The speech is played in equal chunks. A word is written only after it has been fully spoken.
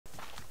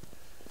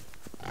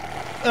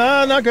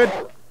Not good.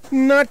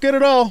 Not good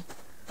at all.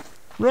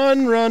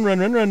 Run, run, run,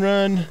 run, run,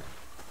 run.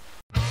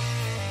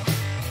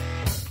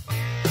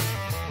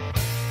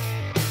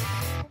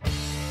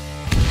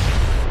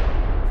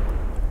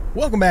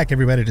 Welcome back,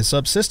 everybody, to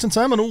Subsistence.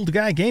 I'm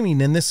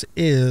anoldguygaming, and this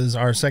is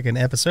our second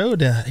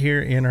episode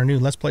here in our new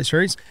Let's Play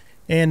series.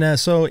 And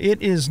so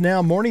it is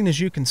now morning, as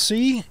you can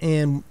see,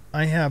 and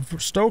I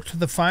have stoked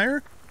the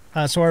fire.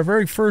 So our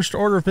very first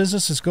order of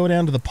business is go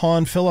down to the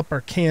pond, fill up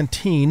our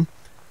canteen,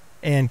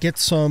 and get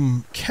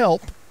some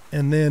kelp.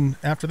 And then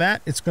after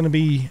that, it's going to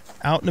be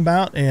out and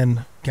about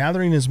and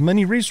gathering as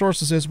many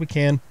resources as we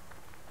can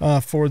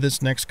for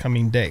this next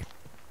coming day.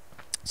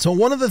 So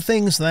one of the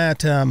things that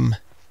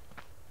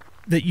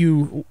that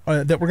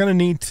we're going to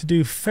need to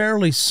do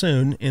fairly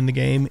soon in the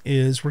game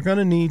is we're going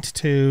to need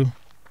to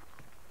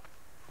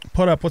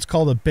put up what's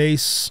called a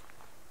base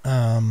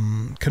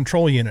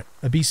control unit,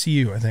 a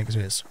BCU, I think it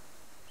is.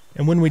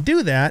 And when we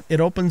do that, it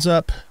opens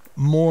up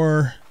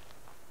more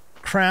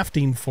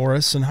crafting for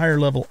us and higher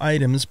level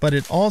items, but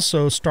it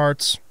also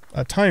starts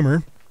a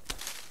timer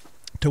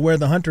to where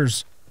the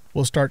hunters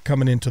will start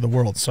coming into the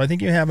world. So I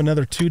think you have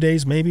another 2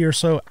 days maybe or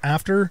so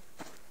after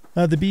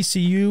the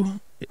BCU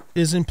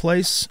is in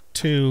place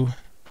to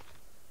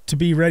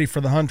be ready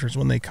for the hunters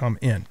when they come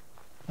in.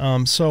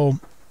 So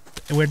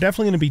we're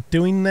definitely going to be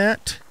doing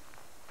that.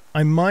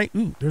 I might...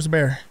 Ooh, there's a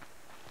bear.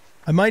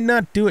 I might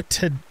not do it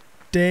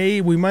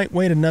today. We might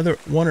wait another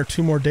 1 or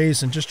 2 more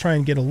days and just try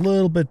and get a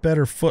little bit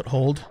better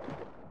foothold.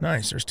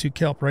 Nice, there's 2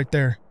 kelp right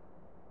there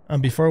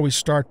before we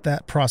start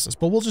that process.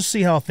 But we'll just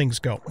see how things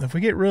go. If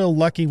we get real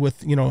lucky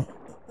with, you know,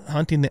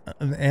 hunting the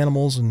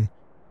animals and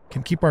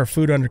can keep our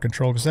food under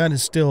control, because that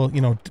is still,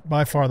 you know,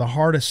 by far the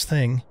hardest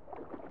thing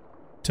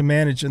to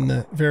manage in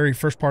the very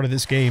first part of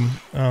this game,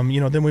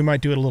 you know, then we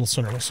might do it a little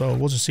sooner. So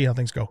we'll just see how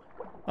things go.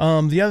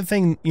 The other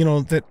thing, you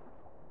know, that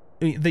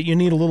you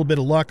need a little bit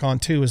of luck on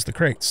too is the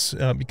crates,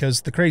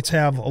 because the crates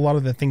have a lot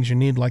of the things you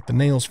need, like the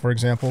nails, for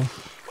example,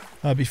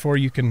 before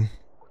you can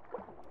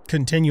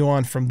continue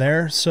on from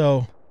there.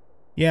 So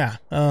yeah,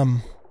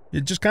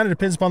 it just kind of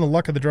depends upon the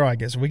luck of the draw, I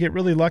guess. If we get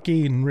really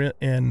lucky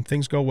and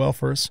things go well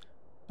for us,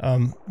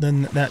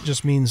 then that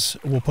just means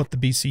we'll put the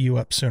BCU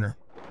up sooner.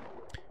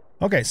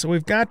 Okay, so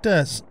we've got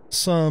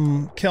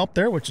some kelp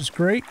there, which is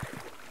great.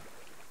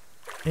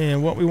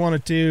 And what we want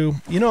to do,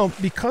 you know,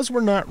 because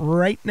we're not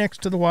right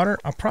next to the water,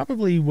 I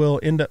probably will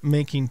end up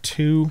making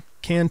 2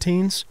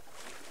 canteens.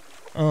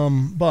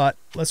 But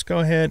let's go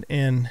ahead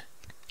and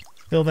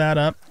fill that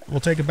up. We'll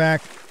take it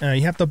back.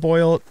 You have to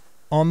boil it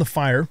on the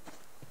fire.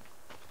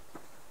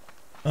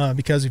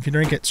 Because if you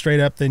drink it straight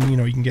up, then, you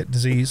know, you can get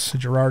disease,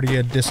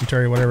 Giardia,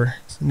 dysentery, whatever.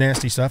 It's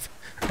nasty stuff.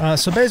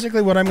 So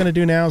basically what I'm going to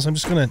do now is I'm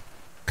just going to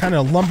kind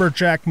of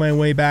lumberjack my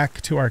way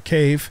back to our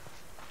cave.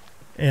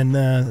 And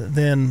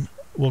then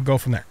we'll go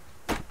from there.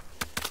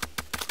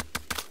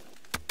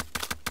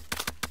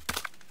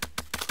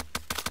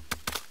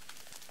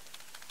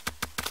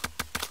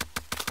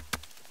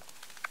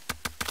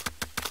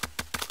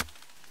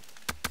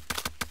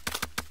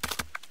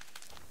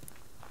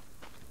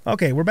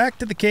 Okay, we're back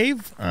to the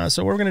cave.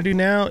 So what we're going to do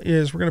now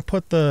is we're going to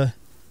put the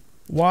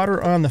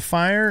water on the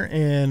fire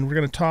and we're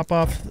going to top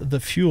off the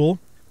fuel.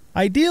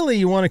 Ideally,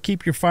 you want to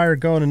keep your fire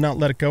going and not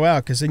let it go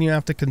out, because then you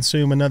have to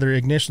consume another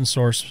ignition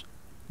source.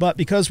 But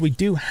because we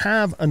do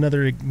have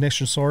another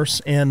ignition source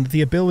and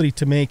the ability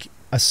to make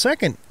a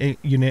second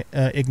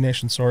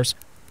ignition source,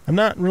 I'm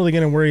not really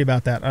going to worry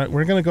about that.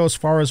 We're going to go as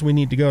far as we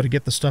need to go to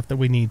get the stuff that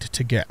we need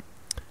to get.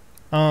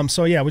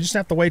 So yeah, we just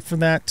have to wait for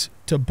that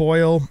to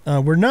boil.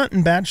 We're not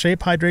in bad shape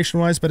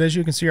hydration-wise, but as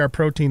you can see, our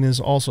protein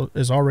is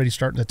already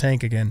starting to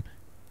tank again.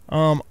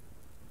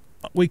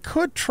 We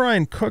could try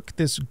and cook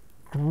this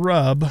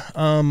grub.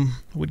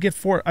 We'd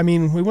get I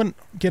mean, we wouldn't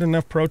get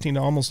enough protein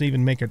to almost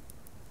even make it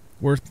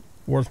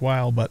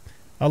worthwhile. But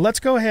let's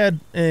go ahead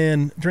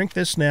and drink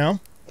this now,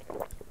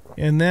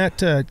 and that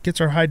gets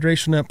our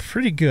hydration up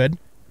pretty good.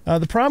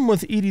 The problem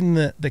with eating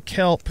the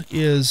kelp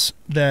is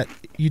that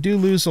you do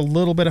lose a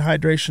little bit of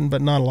hydration,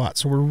 but not a lot.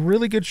 So we're in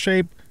really good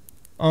shape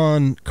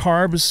on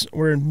carbs.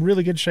 We're in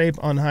really good shape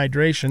on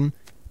hydration.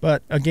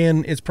 But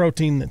again, it's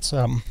protein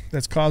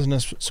that's causing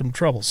us some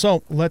trouble.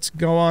 So let's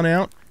go on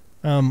out.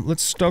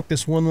 Let's stoke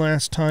this one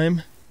last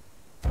time.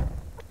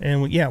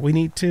 And we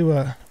need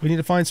to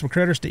find some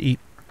critters to eat.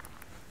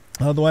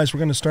 Otherwise, we're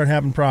going to start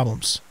having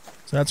problems.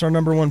 So that's our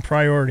number 1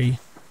 priority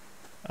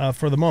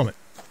for the moment.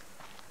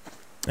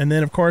 And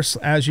then, of course,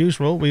 as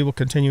usual, we will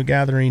continue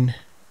gathering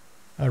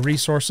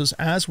resources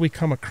as we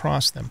come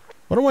across them.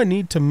 What do I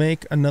need to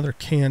make another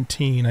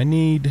canteen? I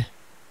need...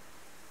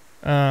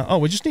 oh,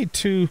 we just need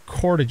 2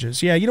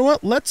 cordages. Yeah, you know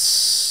what?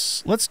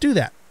 Let's do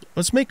that.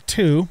 Let's make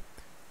 2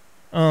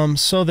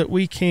 so that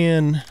we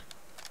can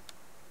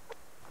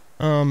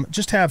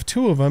just have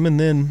 2 of them, and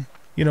then,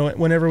 you know,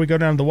 whenever we go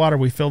down to the water,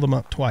 we fill them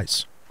up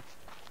twice.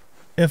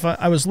 If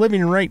I was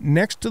living right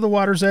next to the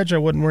water's edge, I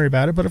wouldn't worry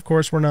about it, but of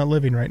course we're not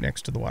living right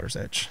next to the water's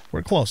edge.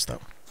 We're close,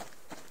 though.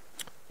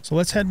 So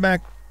let's head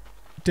back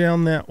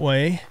down that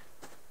way.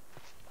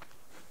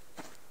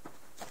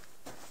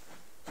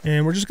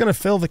 And we're just going to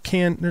fill the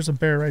can. There's a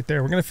bear right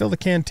there. We're going to fill the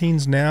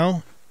canteens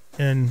now,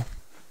 and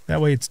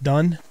that way it's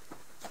done,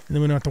 and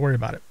then we don't have to worry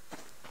about it.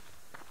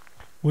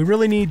 We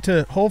really need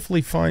to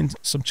hopefully find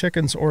some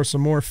chickens or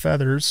some more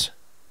feathers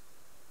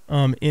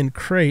in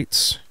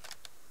crates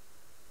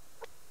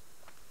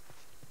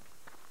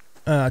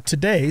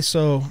today,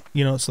 so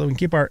we can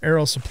keep our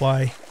arrow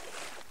supply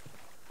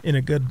in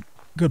a good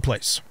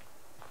place.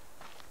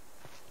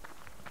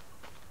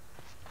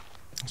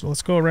 So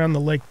let's go around the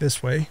lake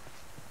this way.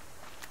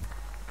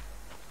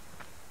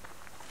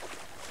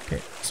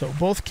 Okay, so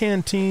both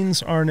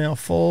canteens are now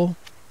full.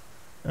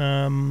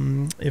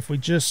 If we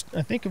just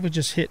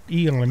hit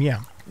E on them,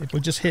 yeah. If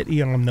we just hit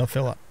E on them, they'll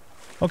fill up.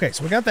 Okay,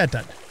 so we got that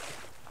done.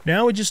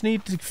 Now we just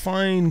need to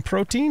find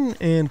protein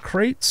and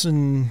crates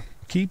and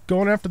keep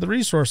going after the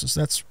resources.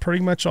 That's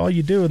pretty much all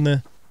you do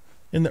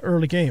in the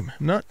early game.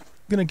 I'm not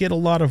gonna get a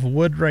lot of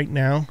wood right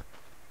now.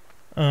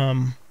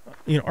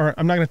 Or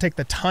I'm not gonna take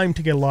the time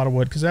to get a lot of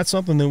wood because that's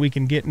something that we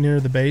can get near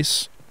the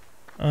base.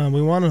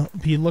 We want to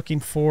be looking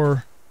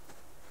for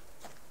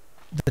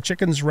the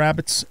chickens,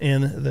 rabbits,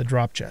 and the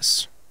drop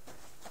chests.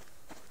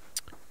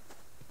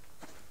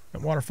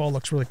 That waterfall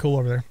looks really cool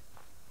over there.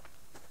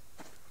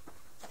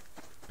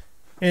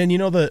 And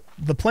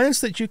the plants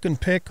that you can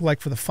pick,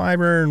 like for the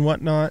fiber and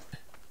whatnot,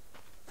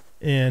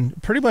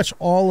 and pretty much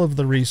all of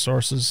the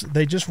resources,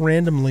 they just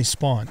randomly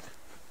spawn.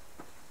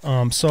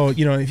 So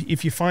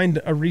if you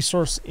find a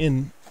resource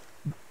in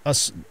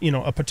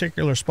a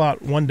particular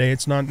spot one day,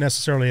 it's not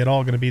necessarily at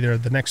all going to be there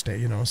the next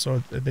day.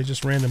 So they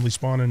just randomly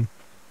spawn in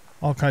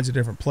all kinds of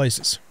different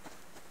places.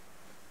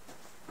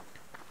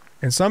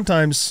 And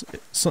sometimes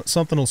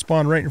something will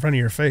spawn right in front of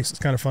your face. It's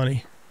kind of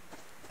funny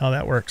how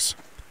that works.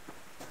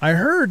 I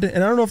heard,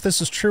 and I don't know if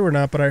this is true or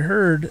not, but I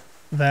heard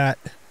that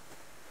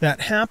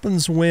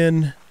happens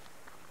when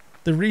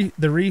the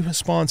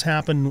respawns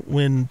happen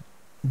when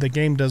the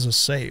game does a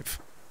save.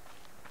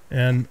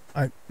 And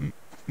I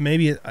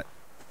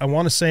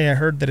want to say I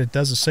heard that it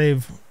does a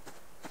save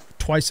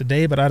twice a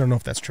day, but I don't know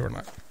if that's true or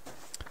not.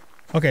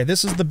 Okay,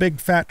 this is the big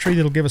fat tree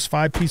that'll give us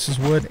 5 pieces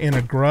of wood and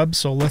a grub,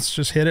 so let's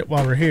just hit it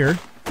while we're here.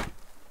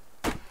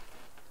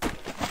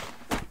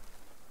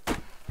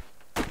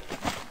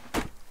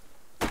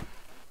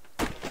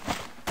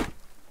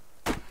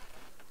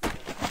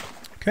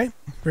 Okay,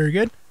 very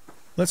good.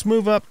 Let's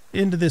move up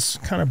into this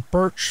kind of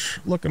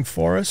birch-looking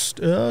forest.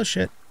 Oh,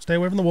 shit. Stay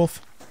away from the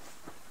wolf.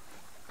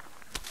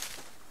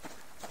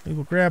 We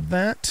will grab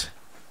that.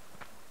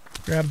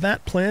 Grab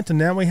that plant, and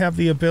now we have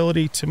the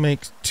ability to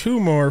make 2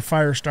 more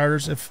fire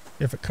starters if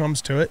it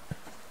comes to it.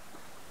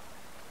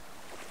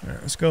 All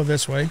right, let's go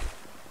this way.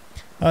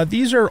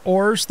 These are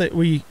ores that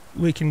we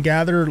can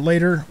gather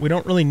later. We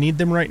don't really need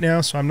them right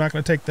now, so I'm not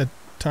going to take the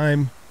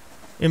time,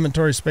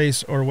 inventory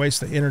space, or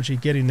waste the energy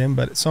getting them,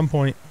 but at some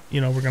point, we're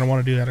going to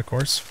want to do that, of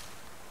course.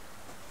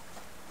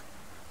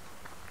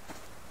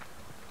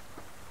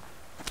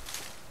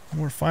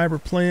 More fiber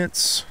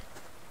plants.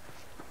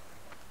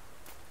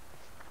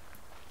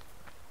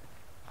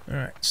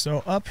 Alright,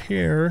 so up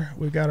here,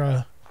 we've got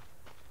a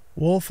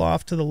wolf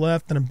off to the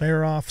left and a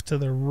bear off to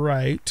the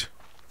right.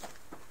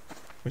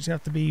 We just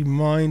have to be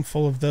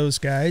mindful of those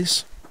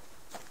guys.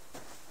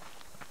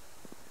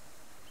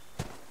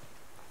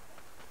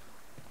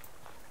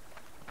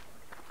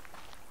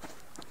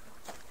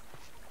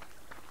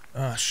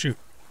 Ah, shoot.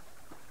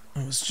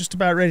 I was just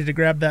about ready to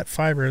grab that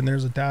fiber, and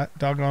there's a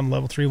doggone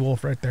level 3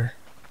 wolf right there.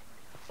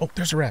 Oh,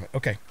 there's a rabbit.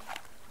 Okay.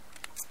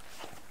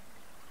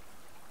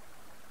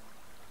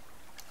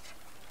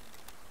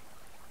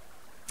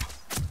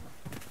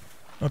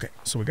 Okay,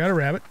 so we got a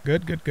rabbit.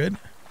 Good, good, good.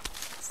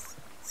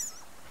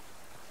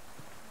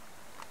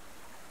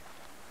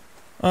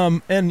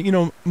 And,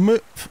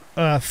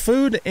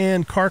 food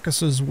and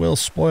carcasses will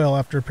spoil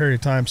after a period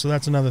of time, so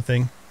that's another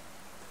thing.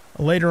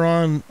 Later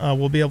on,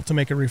 we'll be able to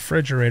make a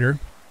refrigerator.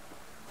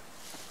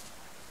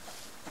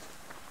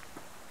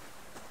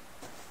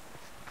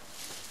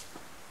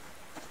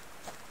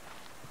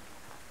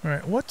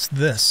 Alright, what's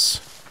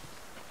this?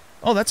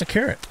 Oh, that's a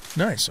carrot.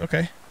 Nice,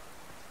 okay.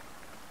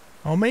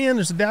 Oh man,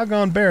 there's a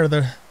doggone bear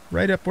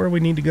right up where we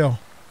need to go.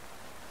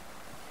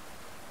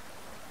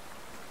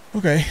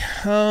 Okay,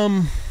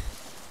 let's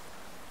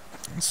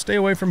stay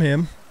away from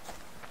him.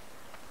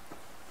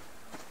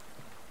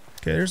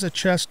 Okay, there's a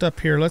chest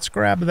up here. Let's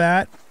grab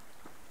that.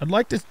 I'd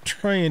like to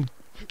try and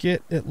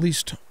get at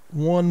least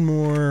 1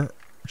 more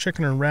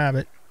chicken or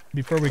rabbit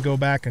before we go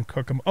back and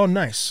cook them. Oh,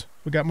 nice.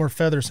 We got more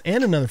feathers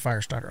and another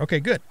fire starter. Okay,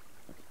 good.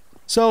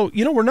 So,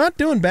 we're not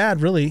doing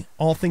bad, really,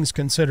 all things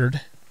considered.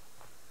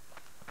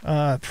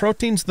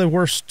 Protein's the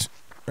worst,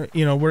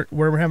 where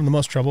we're having the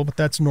most trouble, but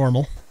that's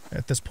normal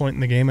at this point in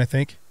the game, I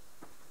think.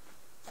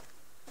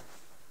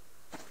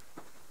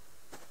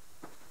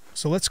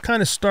 So let's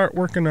kind of start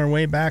working our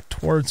way back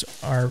towards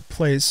our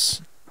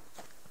place,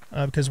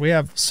 because we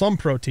have some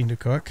protein to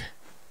cook.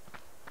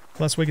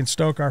 Plus we can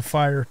stoke our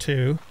fire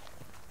too.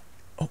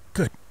 Oh,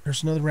 good.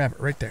 There's another rabbit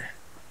right there.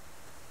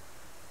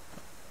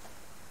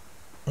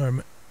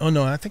 Oh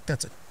no, I think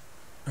that's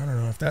I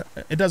don't know if that...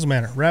 It doesn't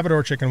matter. Rabbit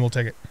or chicken, we'll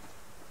take it.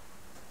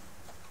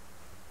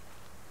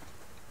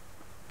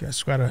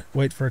 Just gotta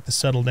wait for it to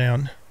settle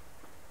down.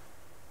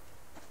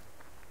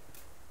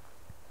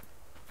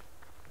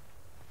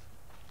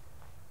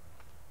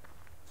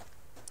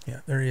 Yeah,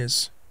 there he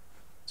is.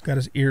 He's got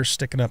his ears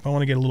sticking up. I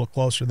want to get a little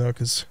closer, though,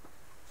 because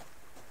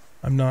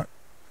I'm not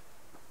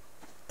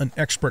an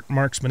expert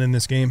marksman in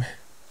this game.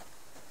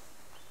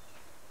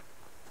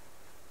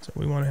 So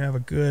we want to have a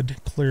good,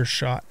 clear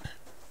shot.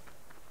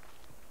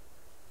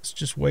 Let's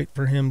just wait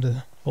for him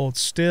to hold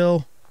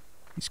still.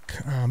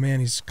 Oh man,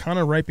 he's kind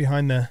of right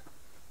behind the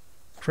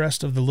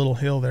crest of the little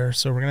hill there,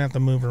 so we're going to have to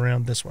move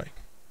around this way.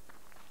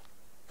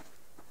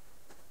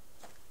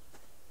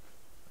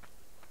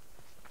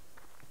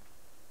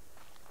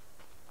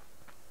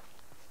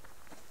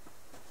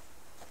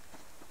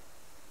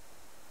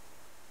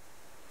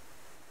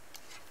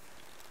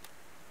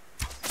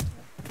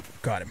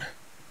 Got him.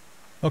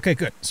 Okay,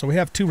 good. So we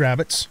have 2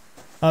 rabbits.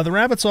 The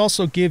rabbits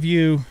also give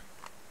you,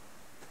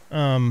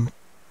 well,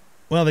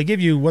 they give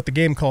you what the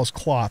game calls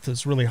cloth.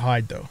 It's really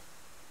hide, though.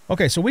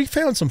 Okay, so we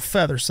found some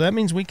feathers, so that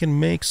means we can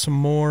make some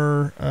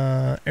more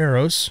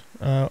arrows.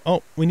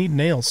 Oh, we need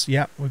nails.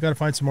 Yeah, we've got to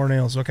find some more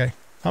nails. Okay.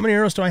 How many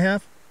arrows do I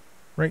have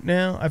right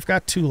now? I've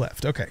got 2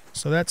 left. Okay,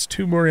 so that's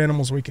 2 more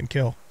animals we can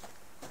kill.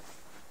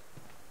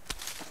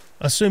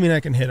 Assuming I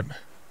can hit them.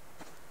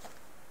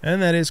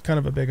 And that is kind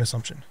of a big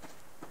assumption.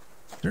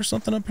 There's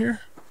something up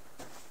here?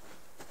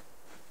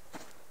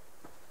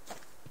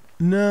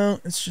 No,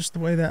 it's just the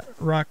way that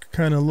rock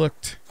kind of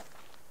looked.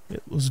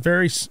 It was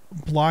very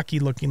blocky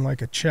looking,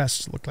 like a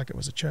chest. It looked like it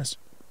was a chest.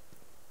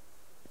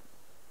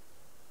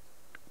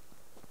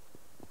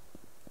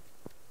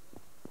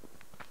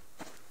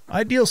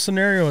 Ideal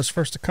scenario is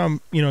first to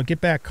come, you know, get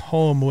back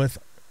home with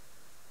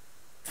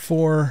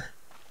 4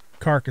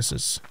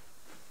 carcasses.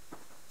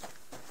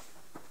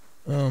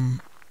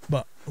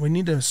 But we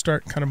need to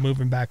start kind of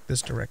moving back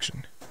this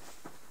direction.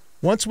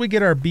 Once we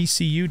get our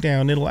BCU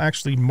down, it'll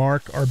actually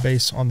mark our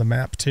base on the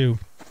map too.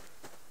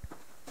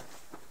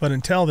 But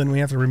until then, we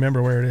have to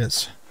remember where it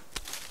is.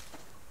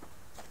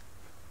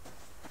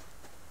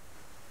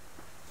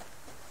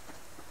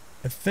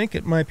 I think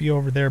it might be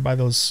over there by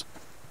those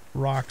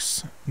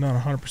rocks.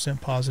 Not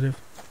 100% positive.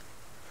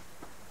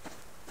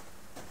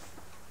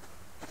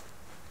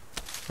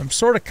 I'm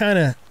sort of kind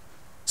of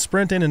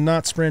sprinting and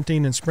not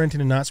sprinting and sprinting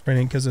and not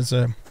sprinting because it's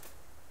a,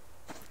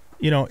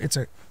 you know, it's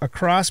a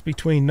cross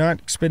between not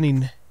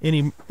expending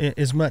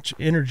as much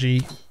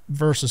energy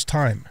versus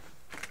time.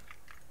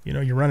 You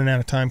know, you're running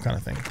out of time kind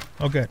of thing.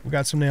 Oh, good. We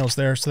got some nails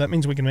there, so that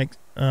means we can make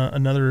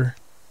another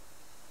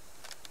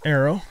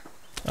arrow.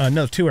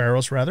 No, 2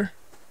 arrows, rather.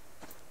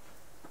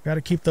 Got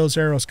to keep those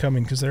arrows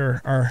coming because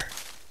they're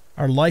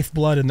our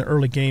lifeblood in the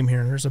early game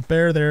here. There's a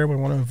bear there. We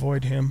want to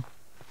avoid him.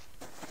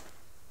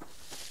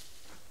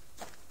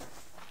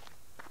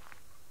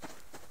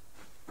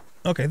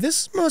 Okay,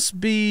 this must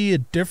be a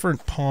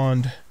different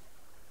pond.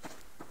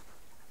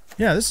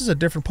 Yeah, this is a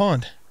different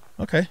pond.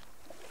 Okay.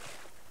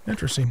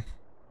 Interesting.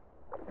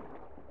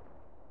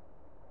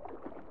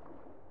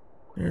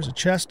 There's a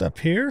chest up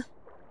here.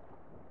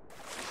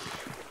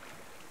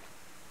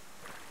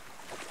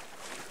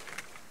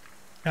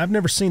 I've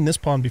never seen this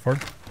pond before.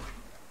 Look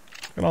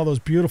at all those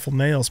beautiful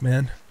nails,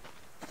 man.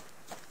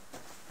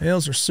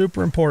 Nails are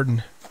super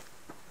important.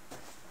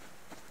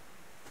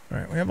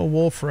 Alright, we have a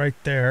wolf right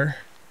there.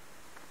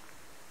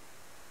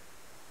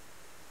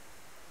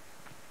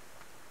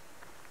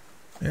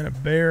 And a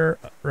bear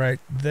right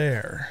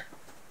there.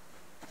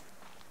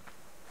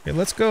 Okay,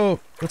 let's go.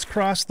 Let's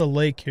cross the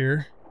lake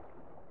here.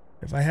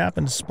 If I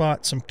happen to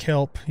spot some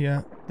kelp,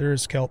 yeah, there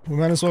is kelp. We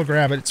might as well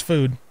grab it. It's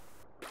food.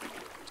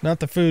 It's not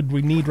the food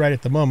we need right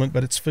at the moment,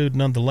 but it's food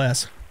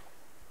nonetheless.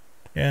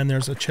 And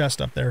there's a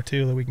chest up there,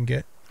 too, that we can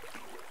get.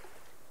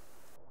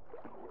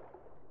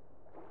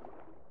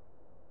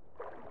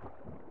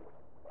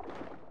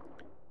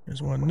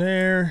 There's one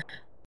there.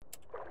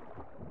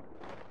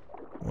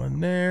 One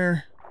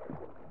there.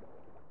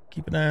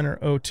 Keep an eye on our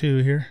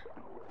O2 here.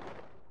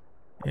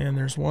 And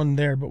there's one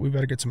there, but we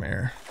better get some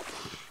air.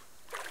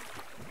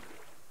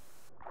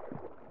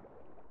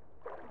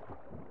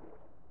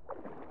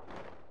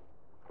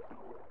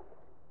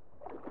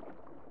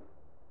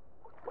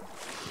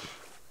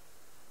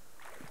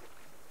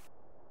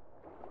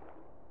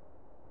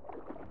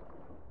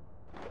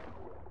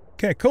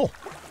 Okay, cool.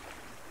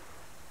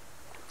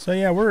 So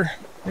yeah, we're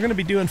going to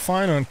be doing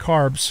fine on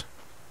carbs.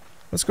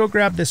 Let's go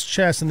grab this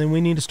chest, and then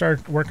we need to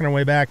start working our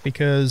way back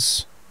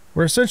because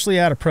we're essentially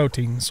out of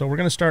protein. So we're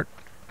going to start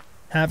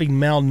having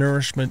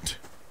malnourishment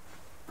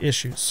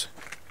issues.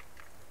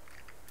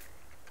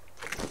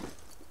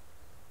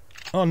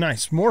 Oh,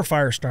 nice. More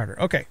fire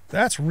starter. Okay,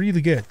 that's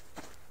really good.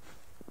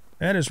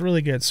 That is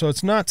really good. So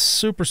it's not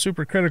super,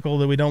 super critical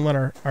that we don't let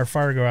our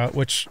fire go out,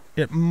 which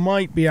it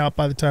might be out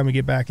by the time we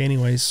get back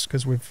anyways,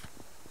 because we've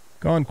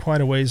gone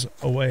quite a ways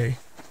away.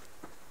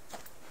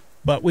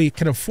 But we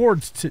can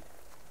afford to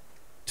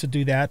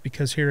do that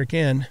because here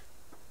again,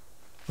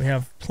 we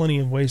have plenty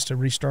of ways to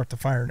restart the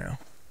fire now.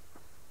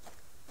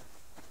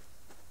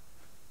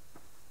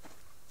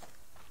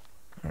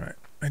 Alright,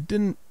 I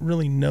didn't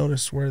really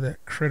notice where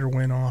that critter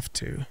went off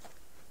to.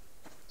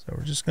 So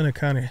we're just going to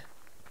kind of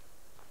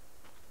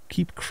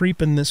keep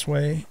creeping this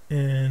way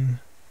and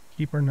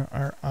keep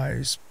our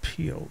eyes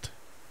peeled.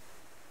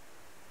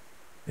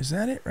 Is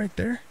that it right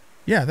there?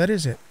 Yeah, that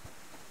is it.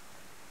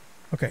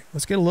 Okay,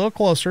 let's get a little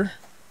closer.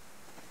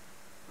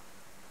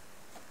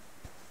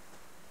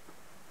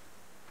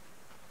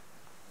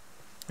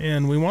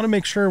 And we want to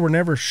make sure we're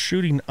never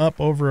shooting up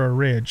over a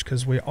ridge,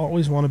 because we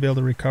always want to be able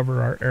to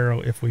recover our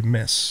arrow if we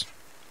miss.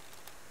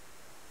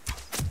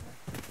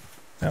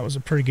 That was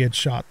a pretty good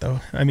shot, though.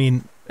 I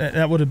mean,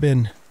 that would have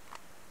been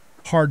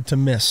hard to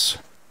miss.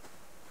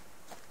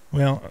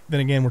 Well, then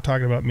again, we're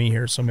talking about me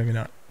here, so maybe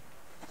not.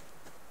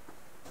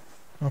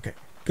 Okay,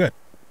 good.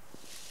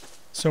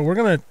 So we're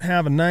going to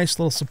have a nice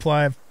little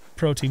supply of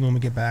protein when we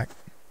get back.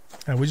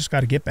 We just got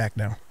to get back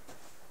now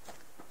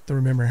to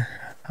remember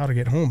how to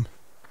get home.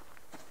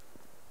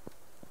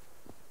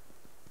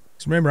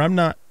 So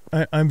remember,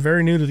 I'm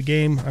very new to the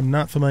game. I'm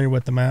not familiar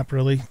with the map,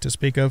 really, to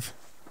speak of.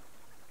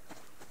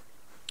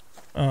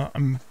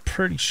 I'm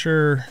pretty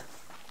sure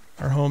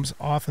our home's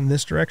off in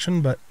this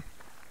direction, but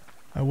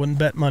I wouldn't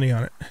bet money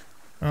on it.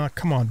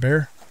 Come on,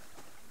 bear.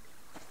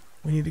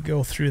 We need to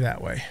go through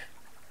that way.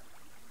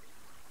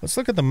 Let's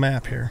look at the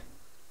map here.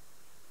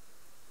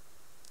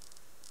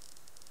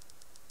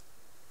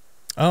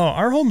 Oh,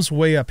 our home's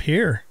way up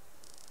here.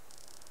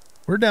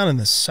 We're down in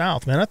the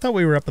south, man. I thought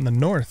we were up in the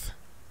north.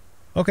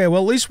 Okay,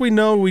 well, at least we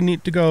know we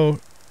need to go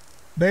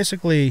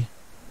basically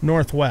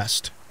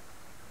northwest.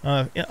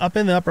 Up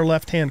in the upper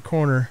left-hand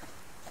corner,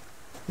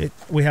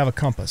 we have a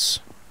compass.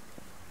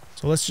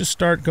 So let's just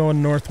start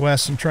going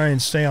northwest and try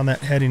and stay on that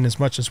heading as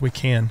much as we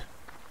can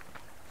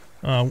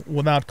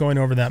without going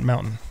over that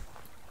mountain.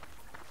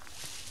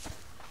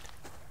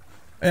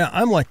 Yeah,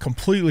 I'm like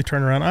completely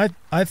turned around.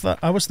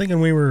 I was thinking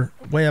we were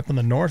way up in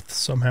the north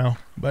somehow,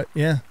 but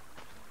yeah.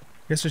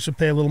 Guess I should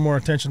pay a little more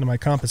attention to my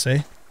compass,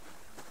 eh?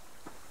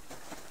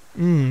 I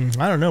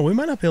don't know. We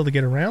might not be able to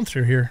get around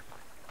through here.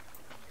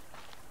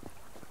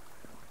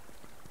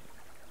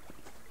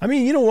 I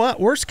mean, you know what?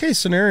 Worst case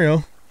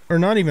scenario, or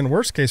not even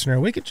worst case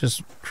scenario, we could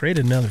just create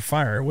another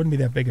fire. It wouldn't be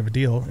that big of a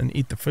deal, and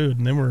eat the food,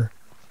 and then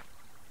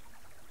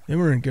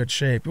we're in good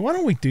shape. But why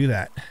don't we do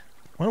that?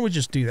 Why don't we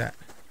just do that?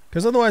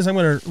 Because otherwise I'm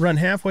going to run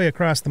halfway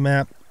across the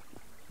map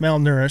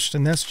malnourished,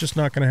 and that's just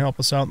not going to help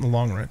us out in the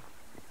long run.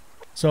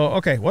 So,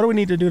 okay, what do we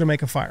need to do to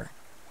make a fire?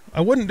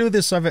 I wouldn't do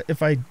this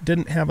if I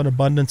didn't have an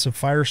abundance of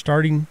fire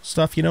starting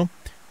stuff, you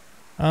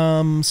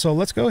know. So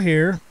let's go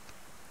here.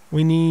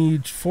 We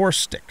need 4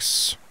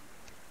 sticks.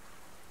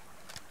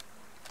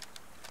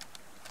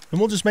 And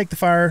we'll just make the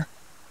fire.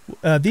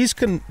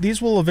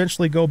 These will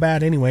eventually go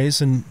bad anyways,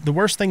 and the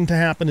worst thing to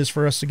happen is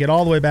for us to get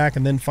all the way back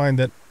and then find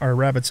that our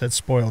rabbits had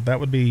spoiled. That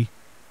would be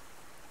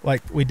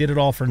like we did it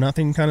all for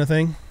nothing kind of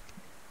thing.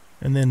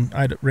 And then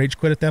I'd rage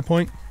quit at that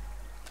point.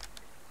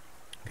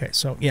 Okay,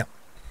 so yeah.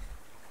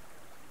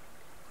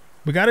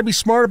 We got to be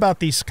smart about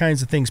these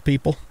kinds of things,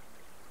 people.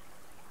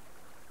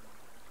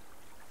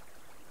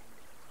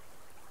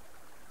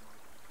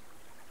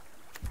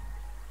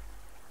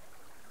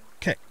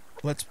 Okay,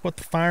 let's put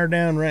the fire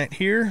down right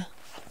here.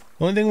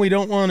 The only thing we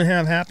don't want to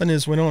have happen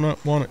is we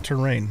don't want it to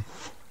rain.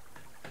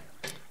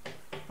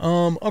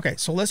 Okay,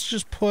 so let's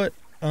just put,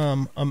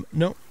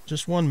 no,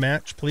 just one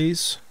match,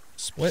 please.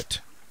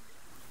 Split.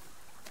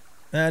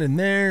 That in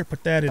there,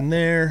 put that in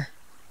there.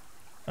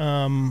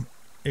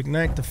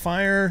 Ignite the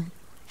fire.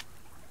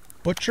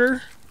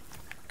 Butcher,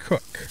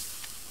 cook.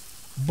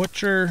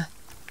 Butcher,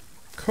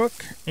 cook,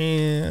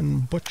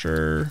 and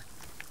butcher,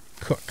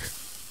 cook.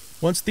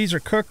 Once these are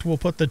cooked, we'll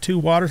put the 2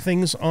 water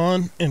things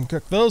on and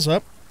cook those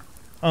up.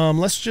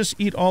 Let's just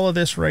eat all of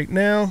this right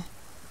now.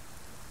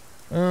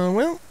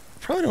 Well,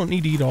 probably don't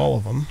need to eat all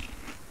of them.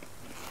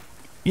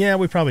 Yeah,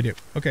 we probably do.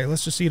 Okay,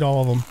 let's just eat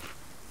all of them.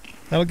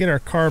 That'll get our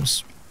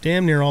carbs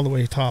damn near all the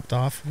way topped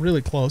off.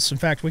 Really close. In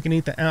fact, we can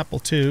eat the apple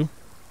too.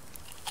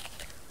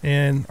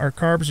 And our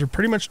carbs are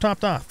pretty much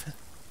topped off.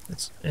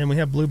 And we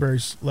have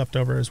blueberries left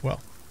over as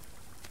well.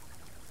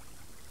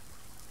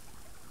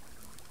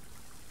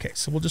 Okay,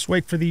 so we'll just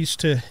wait for these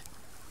to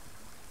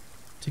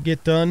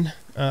get done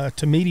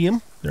to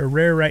medium. They're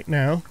rare right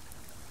now.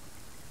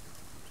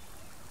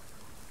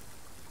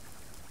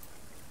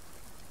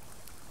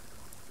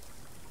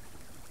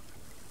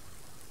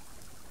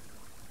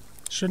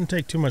 Shouldn't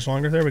take too much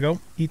longer. There we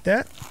go. Eat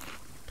that.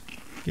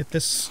 Get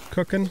this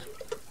cooking.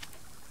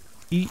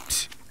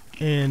 Eat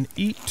and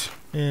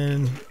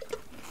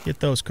get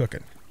those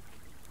cooking.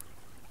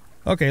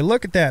 Okay,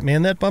 look at that,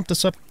 man. That bumped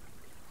us up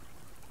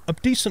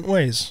decent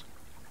ways.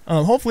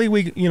 Hopefully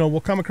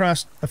we'll come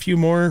across a few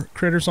more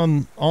critters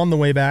on the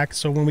way back,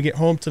 so when we get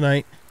home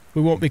tonight,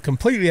 we won't be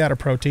completely out of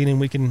protein, and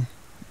we can,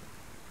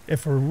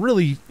 if we're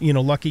really,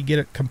 lucky, get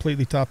it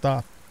completely topped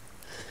off.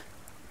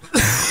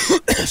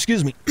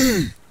 Excuse me.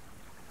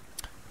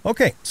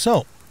 Okay,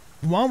 so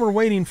while we're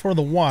waiting for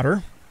the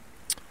water,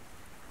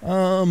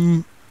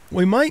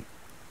 we might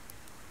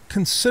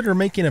consider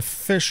making a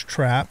fish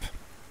trap,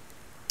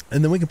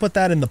 and then we can put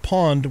that in the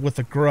pond with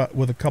a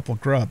couple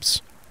of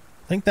grubs.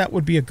 I think that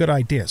would be a good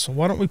idea. So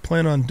why don't we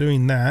plan on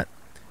doing that?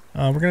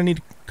 We're going to need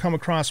a come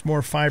across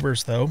more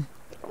fibers, though.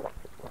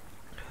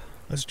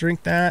 Let's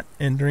drink that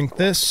and drink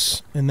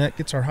this, and that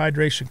gets our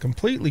hydration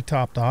completely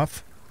topped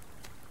off.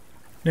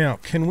 Now,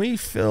 can we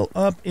fill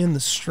up in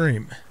the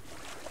stream?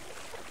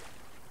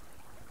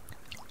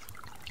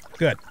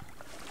 Good.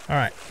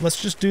 Alright,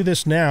 let's just do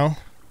this now.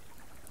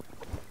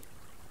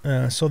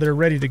 So they're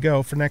ready to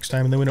go for next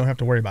time, and then we don't have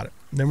to worry about it.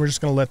 And then we're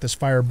just going to let this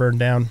fire burn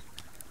down.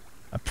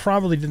 I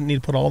probably didn't need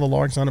to put all the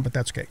logs on it, but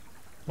that's okay.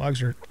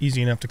 Logs are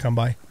easy enough to come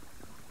by.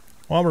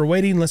 While we're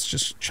waiting, let's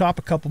just chop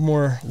a couple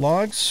more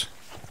logs.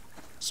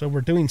 So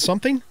we're doing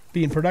something,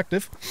 being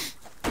productive.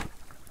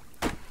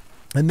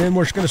 And then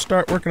we're just going to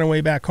start working our way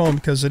back home,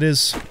 because it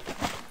is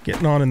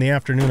getting on in the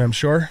afternoon, I'm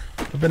sure.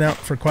 I've been out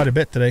for quite a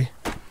bit today.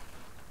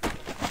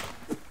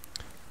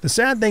 The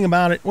sad thing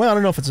about it, well, I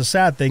don't know if it's a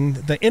sad thing.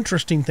 The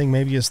interesting thing,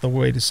 maybe is the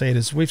way to say it,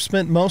 is we've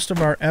spent most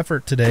of our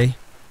effort today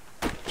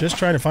just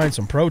trying to find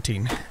some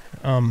protein.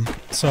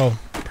 So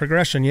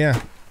progression,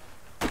 yeah,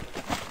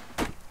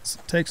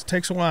 it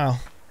takes a while.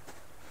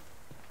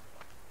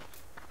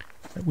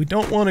 We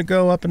don't want to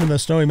go up into the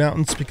snowy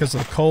mountains because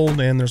of the cold,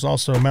 and there's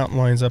also mountain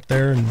lions up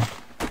there and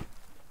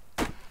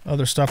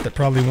other stuff that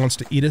probably wants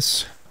to eat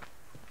us.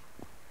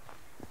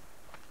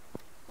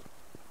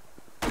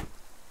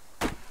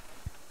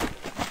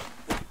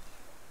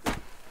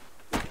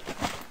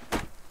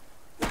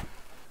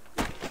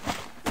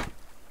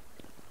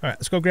 Alright,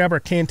 let's go grab our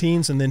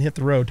canteens and then hit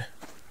the road.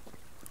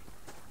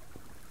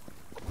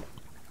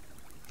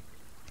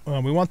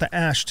 We want the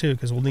ash too,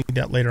 because we'll need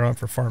that later on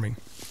for farming.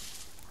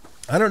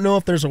 I don't know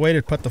if there's a way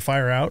to put the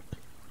fire out.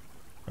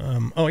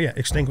 Oh yeah,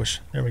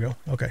 extinguish. There we go.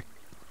 Okay.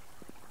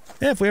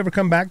 Yeah, if we ever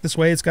come back this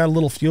way, it's got a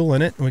little fuel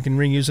in it, and we can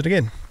reuse it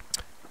again.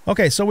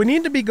 Okay, so we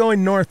need to be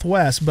going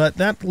northwest, but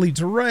that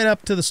leads right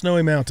up to the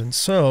snowy mountains.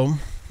 So,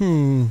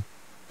 yeah,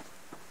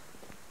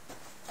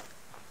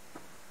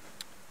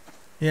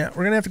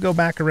 we're going to have to go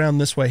back around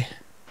this way.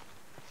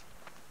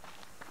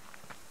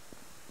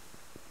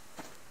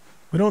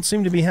 We don't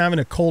seem to be having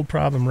a cold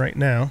problem right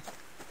now.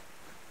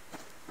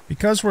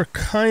 Because we're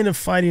kind of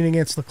fighting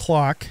against the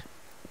clock,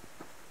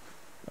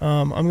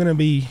 I'm going to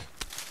be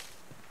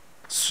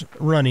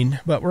running.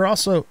 But we're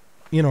also,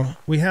 you know,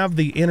 we have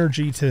the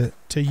energy to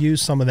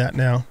use some of that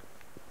now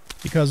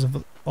because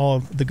of all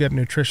of the good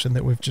nutrition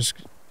that we've just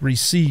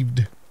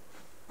received.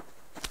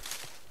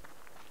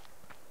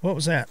 What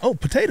was that? Oh,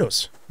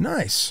 potatoes.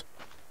 Nice.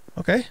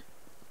 Okay.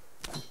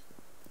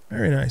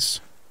 Very nice.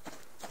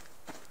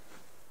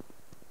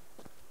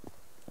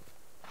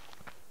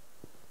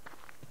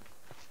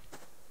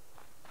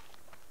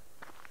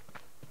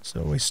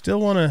 So we still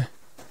want to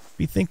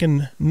be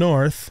thinking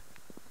north.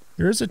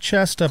 There is a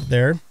chest up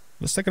there.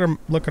 Let's take a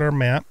look at our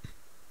map.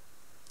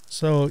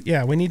 So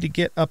yeah, we need to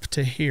get up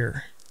to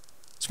here.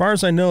 As far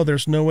as I know,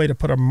 there's no way to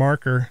put a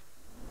marker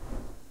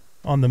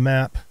on the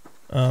map.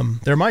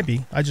 There might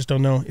be. I just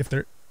don't know if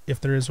there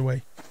is a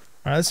way.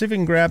 All right, let's see if we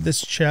can grab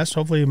this chest.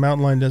 Hopefully a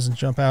mountain lion doesn't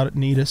jump out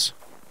and eat us.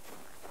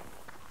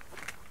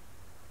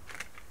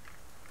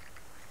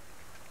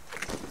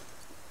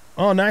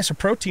 Oh, nice, a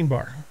protein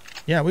bar.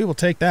 Yeah, we will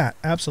take that.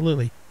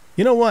 Absolutely.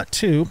 You know what,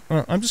 too?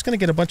 I'm just going to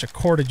get a bunch of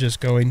cordages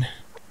going.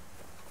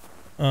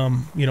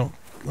 You know,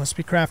 let's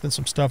be crafting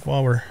some stuff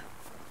while we're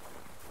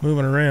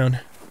moving around.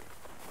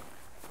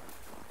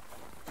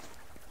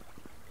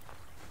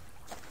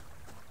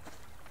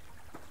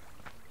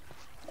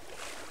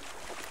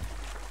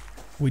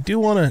 We do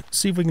want to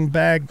see if we can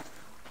bag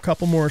a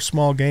couple more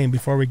small game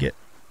before we get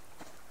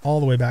all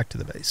the way back to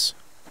the base.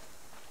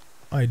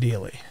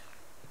 Ideally.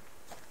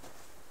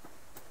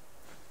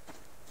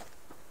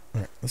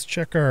 Alright, let's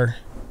check our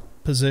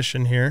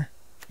position here.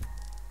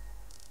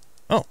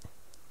 Oh,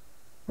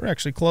 we're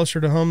actually closer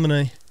to home than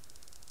I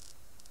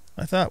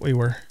thought we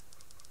were.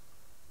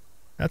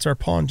 That's our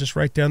pond just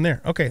right down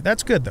there. Okay,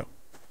 that's good though.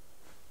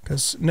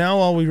 Because now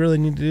all we really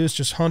need to do is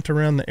just hunt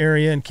around the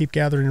area and keep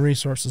gathering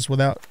resources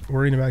without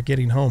worrying about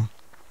getting home.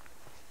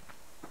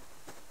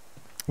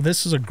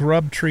 This is a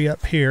grub tree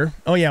up here.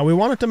 Oh yeah, we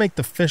wanted to make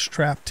the fish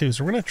trap too,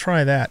 so we're going to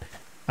try that.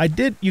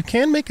 You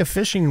can make a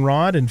fishing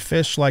rod and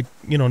fish like,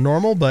 you know,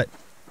 normal, but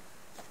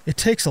it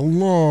takes a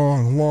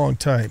long, long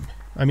time.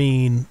 I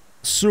mean,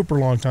 super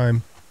long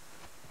time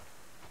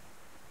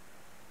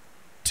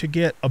to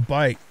get a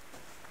bite.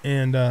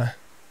 And, I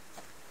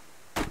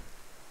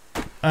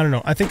don't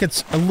know. I think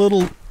it's a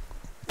little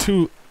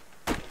too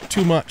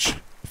much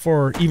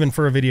even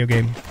for a video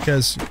game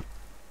because,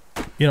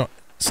 you know,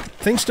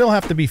 things still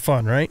have to be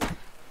fun, right?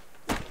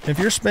 If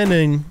you're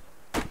spending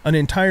an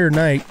entire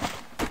night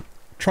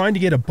trying to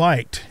get a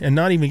bite and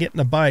not even getting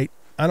a bite,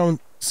 I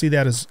don't see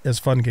that as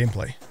fun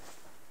gameplay.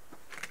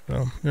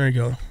 So there you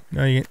go.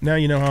 Now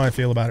you know how I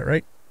feel about it,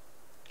 right?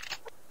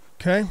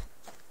 Okay.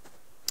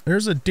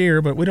 There's a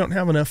deer, but we don't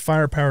have enough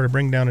firepower to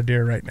bring down a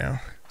deer right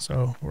now,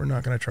 so we're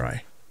not going to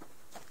try.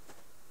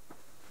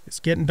 It's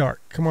getting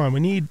dark. Come on,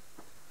 we need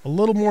a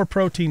little more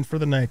protein for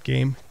the night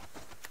game.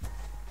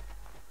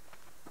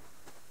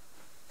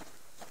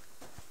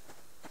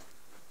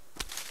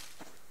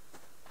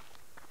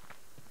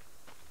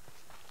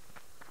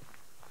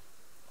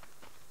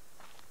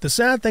 The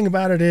sad thing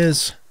about it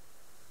is,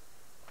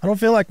 I don't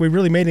feel like we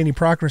really made any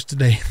progress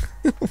today.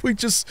 we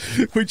just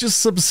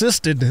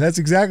subsisted. That's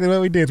exactly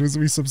what we did, was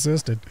we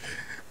subsisted.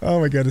 Oh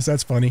my goodness,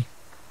 that's funny.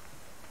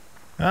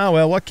 Oh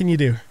well, what can you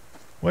do?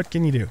 What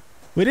can you do?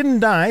 We didn't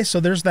die, so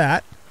there's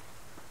that.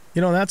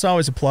 You know, that's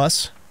always a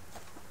plus.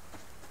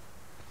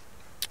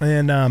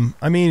 And,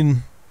 I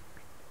mean,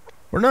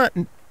 we're not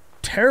in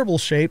terrible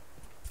shape,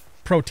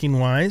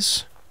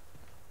 protein-wise.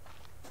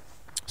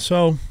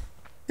 So,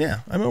 yeah,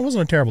 I mean, it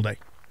wasn't a terrible day.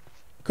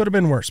 Could have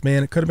been worse,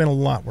 man. It could have been a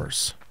lot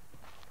worse.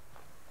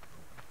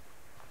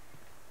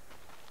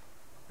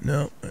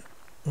 No, I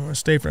want to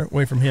stay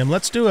away from him.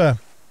 Let's go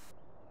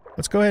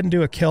ahead and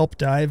do a kelp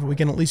dive. We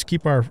can at least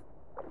keep our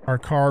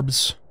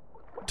carbs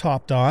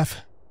topped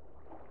off.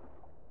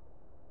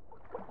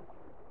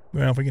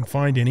 Well, if we can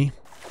find any.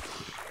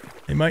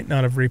 They might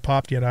not have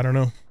repopped yet, I don't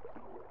know.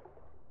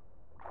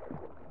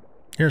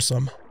 Here's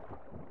some.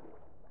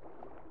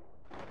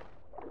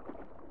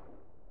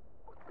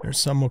 There's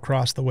some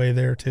across the way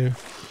there, too.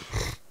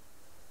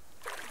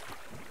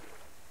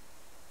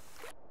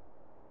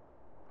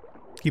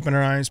 Keeping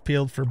our eyes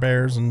peeled for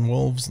bears and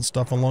wolves and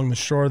stuff along the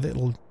shore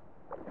that'll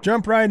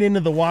jump right into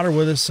the water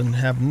with us and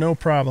have no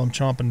problem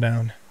chomping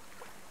down.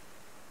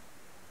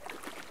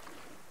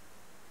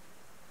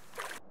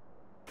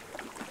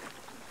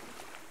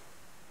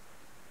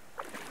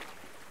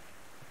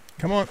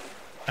 Come on,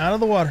 out of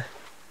the water.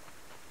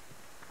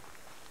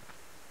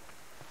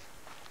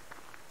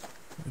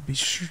 It would be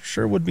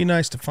sure would be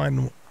nice to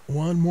find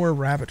one more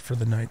rabbit for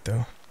the night,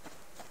 though.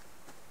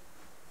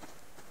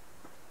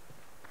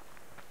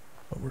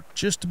 But we're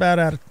just about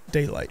out of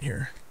daylight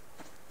here.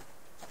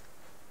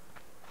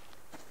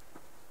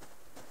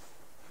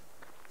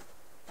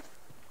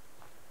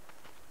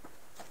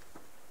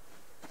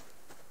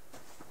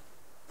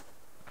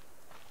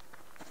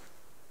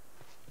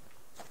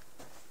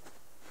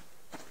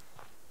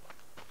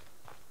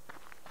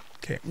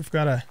 Okay, we've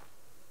got a...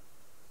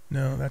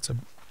 No, that's a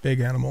big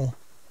animal.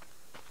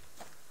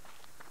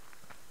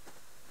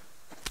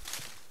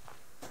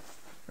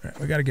 Alright,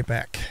 we gotta get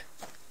back.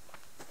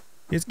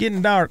 It's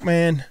getting dark,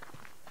 man.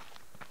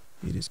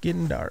 It is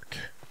getting dark.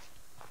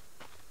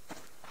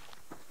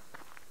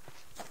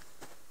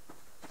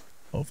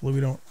 Hopefully we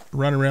don't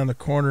run around the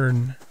corner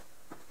and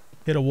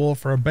hit a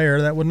wolf or a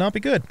bear. That would not be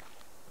good.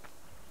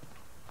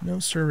 No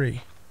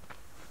siree.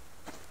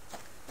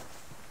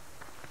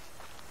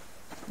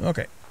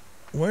 Okay.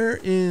 Where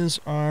is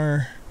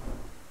our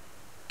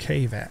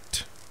cave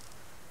at?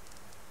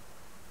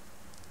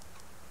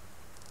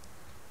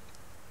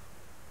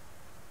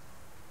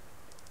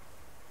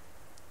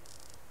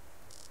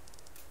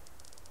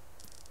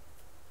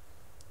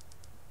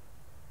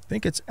 I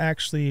think it's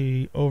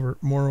actually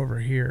more over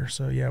here.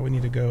 So yeah, we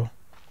need to go.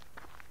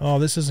 Oh,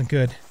 this isn't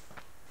good.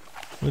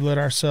 We let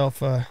ourselves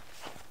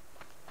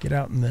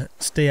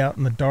stay out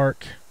in the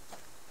dark.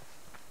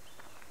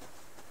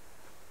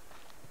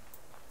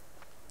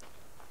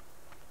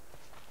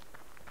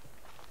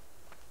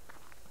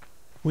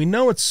 We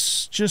know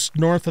it's just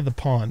north of the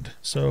pond,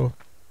 so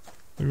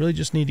we really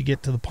just need to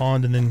get to the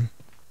pond and then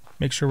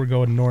make sure we're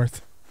going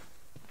north.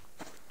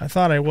 I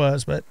thought I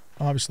was, but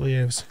obviously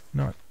I was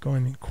not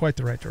going in quite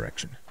the right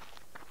direction.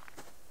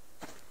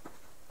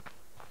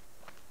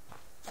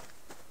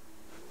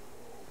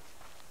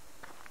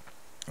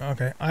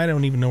 Okay, I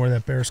don't even know where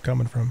that bear's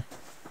coming from.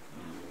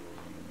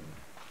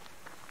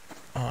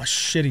 Oh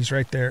shit, he's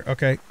right there.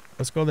 Okay,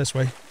 let's go this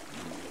way.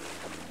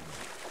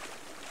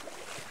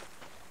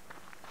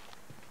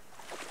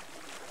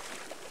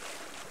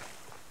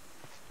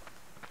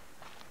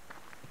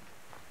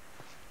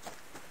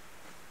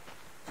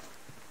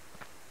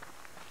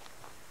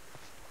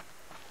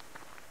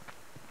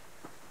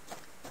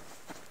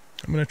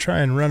 I'm going to try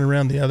and run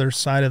around the other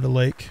side of the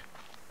lake.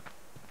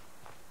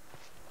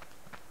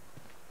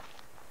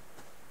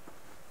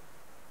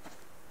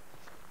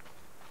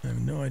 I have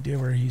no idea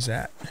where he's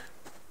at.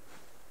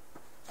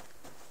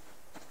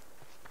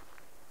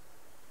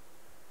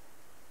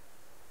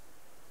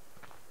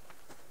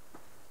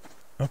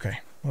 Okay,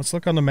 let's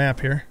look on the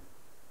map here.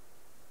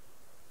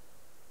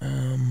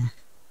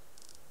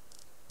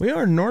 We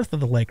are north of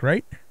the lake,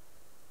 right?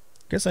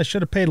 Guess I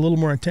should have paid a little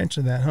more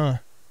attention to that, huh?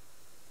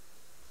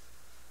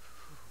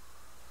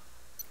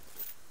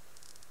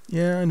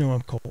 Yeah, I know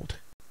I'm cold.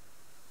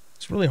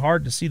 It's really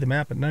hard to see the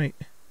map at night.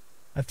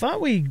 I thought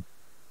we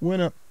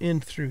went up in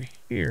through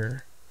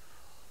here.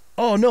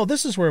 Oh, no,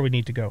 this is where we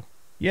need to go.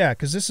 Yeah,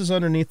 because this is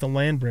underneath the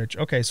land bridge.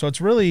 Okay, so it's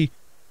really...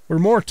 We're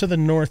more to the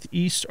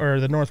northeast or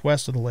the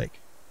northwest of the lake.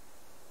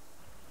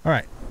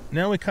 Alright,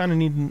 now we kind of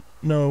need to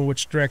know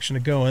which direction to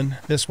go in.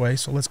 This way,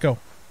 so let's go.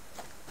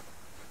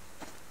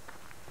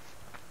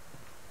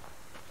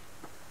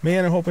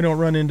 Man, I hope we don't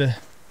run into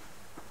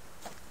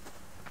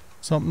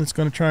something that's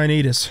going to try and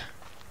eat us.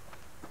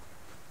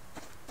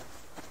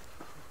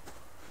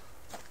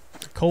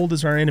 The cold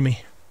is our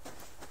enemy.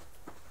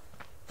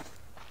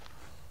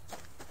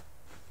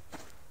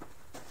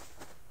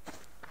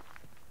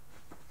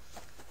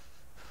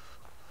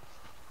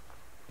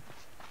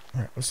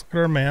 Alright, let's look at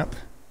our map.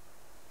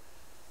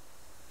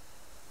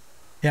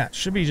 Yeah, it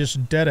should be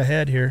just dead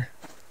ahead here.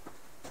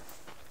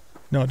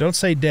 No, don't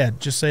say dead.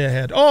 Just say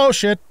ahead. Oh,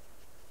 shit.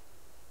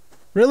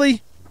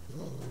 Really?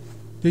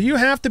 Do you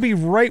have to be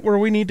right where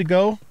we need to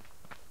go?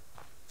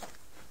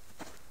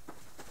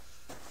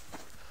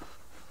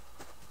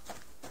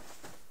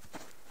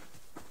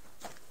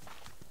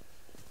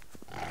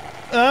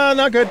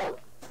 Not good.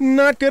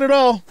 Not good at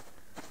all.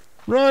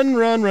 Run,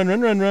 run, run,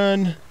 run, run,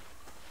 run.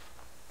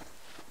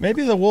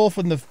 Maybe the wolf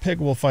and the pig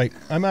will fight.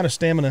 I'm out of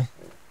stamina.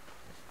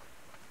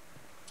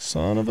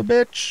 Son of a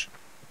bitch.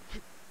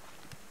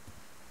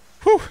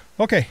 Whew.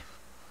 Okay.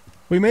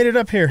 We made it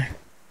up here.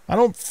 I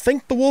don't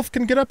think the wolf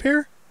can get up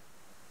here.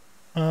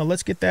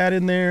 Let's get that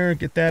in there,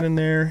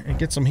 and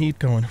get some heat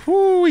going.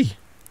 Whoo-wee.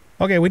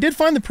 Okay, we did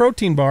find the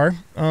protein bar.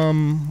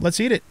 Let's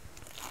eat it.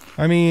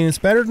 I mean, it's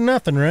better than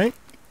nothing, right?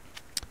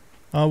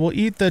 We'll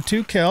eat the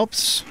 2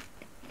 kelps.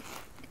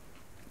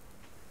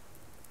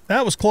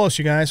 That was close,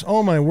 you guys.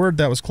 Oh my word,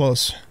 that was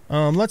close.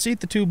 Let's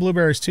eat the 2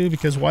 blueberries too,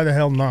 because why the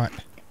hell not?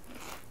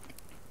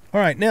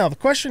 Alright, now the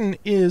question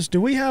is,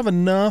 do we have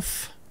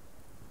enough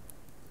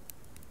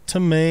to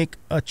make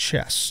a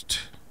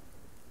chest?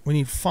 We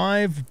need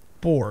 5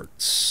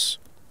 boards.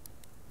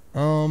 I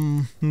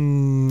don't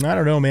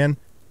know, man.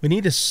 We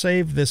need to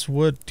save this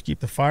wood to keep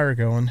the fire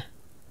going.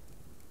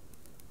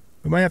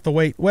 We might have to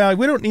wait. Well,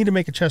 we don't need to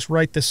make a chest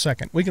right this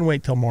second. We can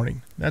wait till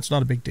morning. That's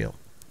not a big deal.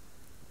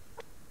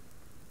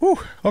 Whew,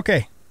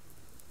 okay.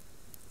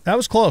 That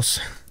was close.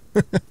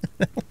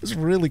 That was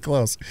really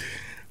close.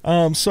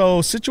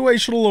 So,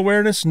 situational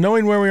awareness,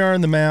 knowing where we are on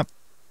the map,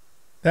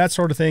 that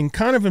sort of thing,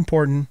 kind of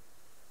important.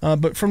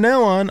 But from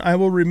now on, I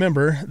will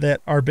remember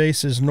that our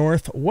base is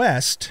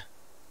northwest.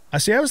 I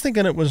was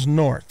thinking it was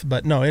north,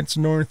 but no, it's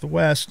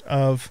northwest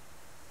of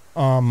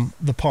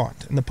the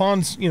pond. And the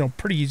pond's, you know,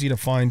 pretty easy to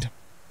find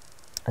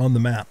on the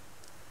map.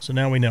 So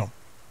now we know.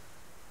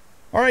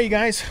 All right, you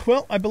guys.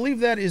 Well, I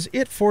believe that is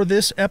it for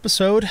this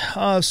episode.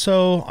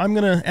 So I'm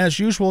going to, as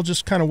usual,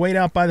 just kind of wait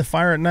out by the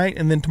fire at night.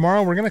 And then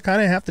tomorrow we're going to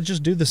kind of have to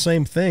just do the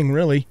same thing,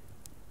 really.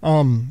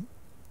 I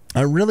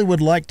really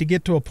would like to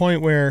get to a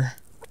point where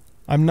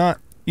I'm not,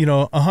 you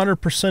know,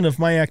 100% of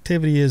my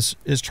activity is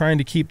trying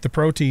to keep the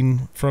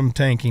protein from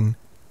tanking.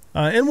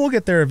 And we'll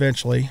get there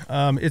eventually.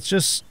 It's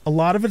just a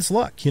lot of it's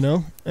luck, you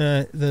know.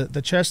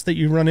 The chests that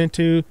you run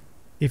into,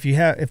 if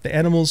the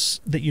animals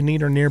that you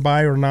need are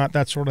nearby or not,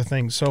 that sort of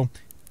thing. So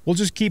we'll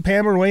just keep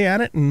hammering away at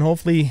it, and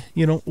hopefully,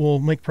 you know, we'll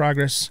make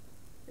progress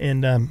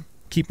and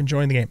keep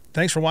enjoying the game.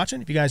 Thanks for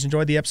watching. If you guys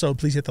enjoyed the episode,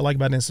 please hit the like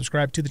button and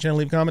subscribe to the channel,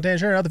 leave a comment, and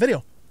share out the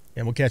video.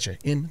 And we'll catch you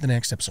in the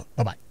next episode.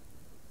 Bye-bye.